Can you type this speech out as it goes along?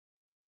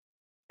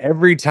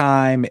Every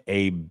time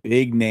a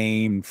big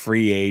name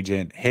free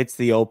agent hits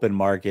the open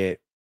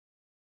market,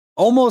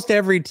 almost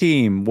every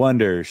team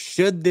wonders,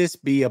 should this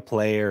be a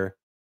player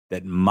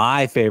that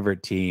my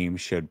favorite team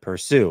should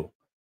pursue?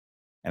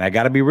 And I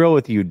got to be real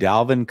with you,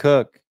 Dalvin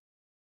Cook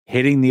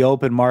hitting the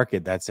open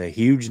market. That's a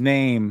huge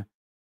name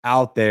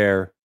out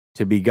there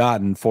to be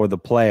gotten for the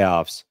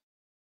playoffs.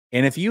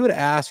 And if you had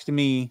asked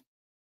me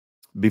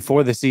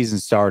before the season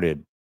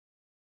started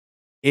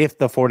if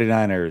the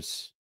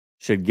 49ers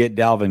should get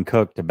Dalvin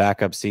Cook to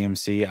back up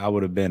CMC, I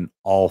would have been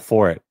all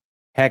for it.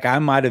 Heck, I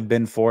might have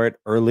been for it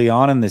early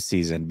on in the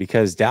season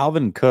because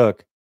Dalvin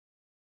Cook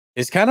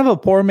is kind of a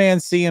poor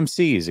man's CMC.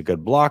 He's a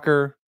good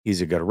blocker.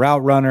 He's a good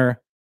route runner.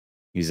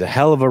 He's a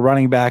hell of a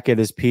running back at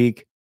his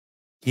peak.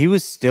 He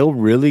was still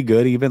really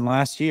good even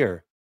last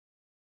year.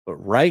 But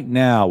right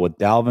now, with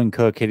Dalvin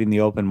Cook hitting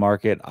the open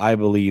market, I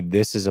believe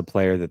this is a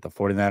player that the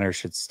 49ers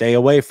should stay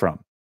away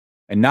from.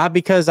 And not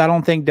because I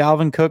don't think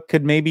Dalvin Cook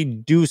could maybe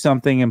do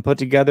something and put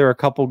together a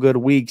couple good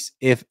weeks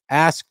if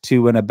asked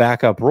to in a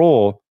backup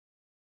role,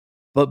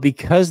 but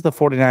because the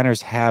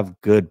 49ers have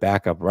good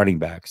backup running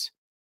backs.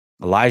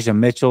 Elijah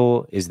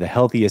Mitchell is the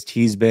healthiest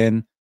he's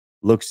been,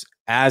 looks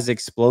as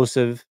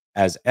explosive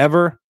as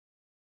ever.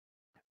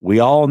 We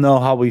all know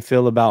how we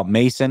feel about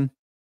Mason.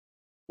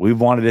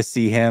 We've wanted to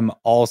see him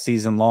all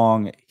season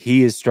long.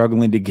 He is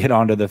struggling to get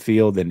onto the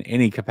field in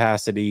any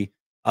capacity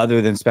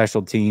other than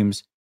special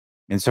teams.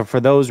 And so for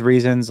those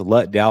reasons,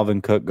 let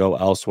Dalvin Cook go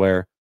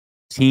elsewhere.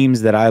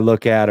 Teams that I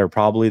look at are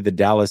probably the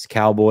Dallas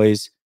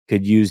Cowboys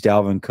could use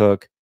Dalvin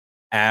Cook,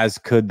 as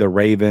could the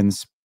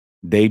Ravens.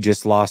 They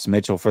just lost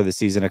Mitchell for the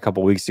season a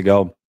couple weeks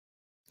ago.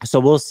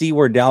 So we'll see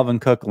where Dalvin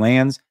Cook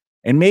lands,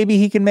 and maybe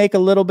he can make a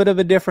little bit of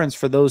a difference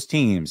for those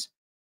teams.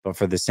 But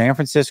for the San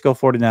Francisco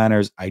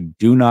 49ers, I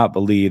do not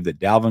believe that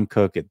Dalvin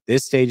Cook at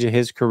this stage of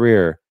his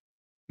career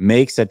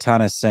makes a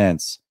ton of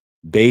sense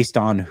based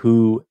on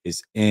who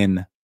is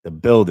in the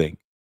building.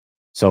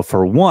 So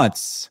for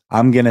once,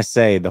 I'm going to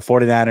say the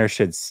 49ers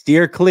should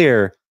steer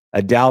clear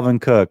of Dalvin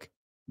Cook.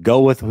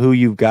 Go with who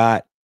you've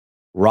got.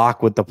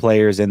 Rock with the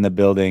players in the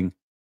building.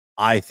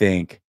 I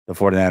think the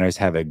 49ers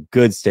have a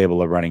good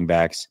stable of running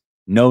backs.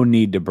 No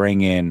need to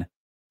bring in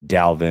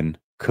Dalvin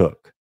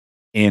Cook,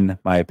 in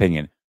my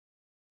opinion.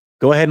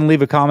 Go ahead and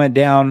leave a comment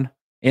down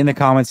in the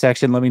comment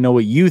section. Let me know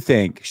what you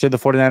think. Should the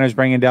 49ers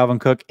bring in Dalvin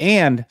Cook?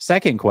 And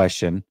second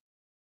question,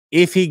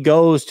 if he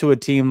goes to a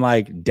team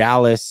like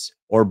Dallas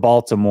or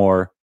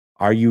Baltimore,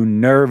 are you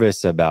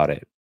nervous about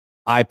it?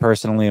 I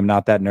personally am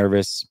not that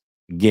nervous.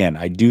 Again,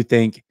 I do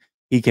think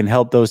he can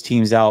help those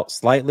teams out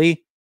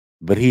slightly,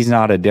 but he's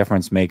not a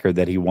difference maker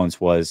that he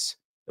once was.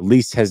 At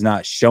least has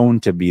not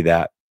shown to be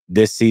that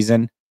this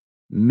season.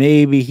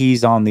 Maybe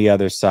he's on the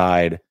other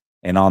side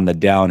and on the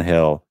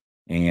downhill.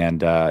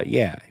 And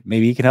yeah,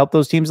 maybe he can help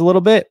those teams a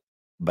little bit,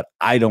 but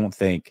I don't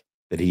think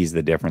that he's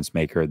the difference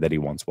maker that he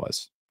once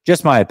was.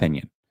 Just my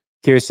opinion.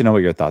 Curious to know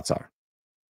what your thoughts are.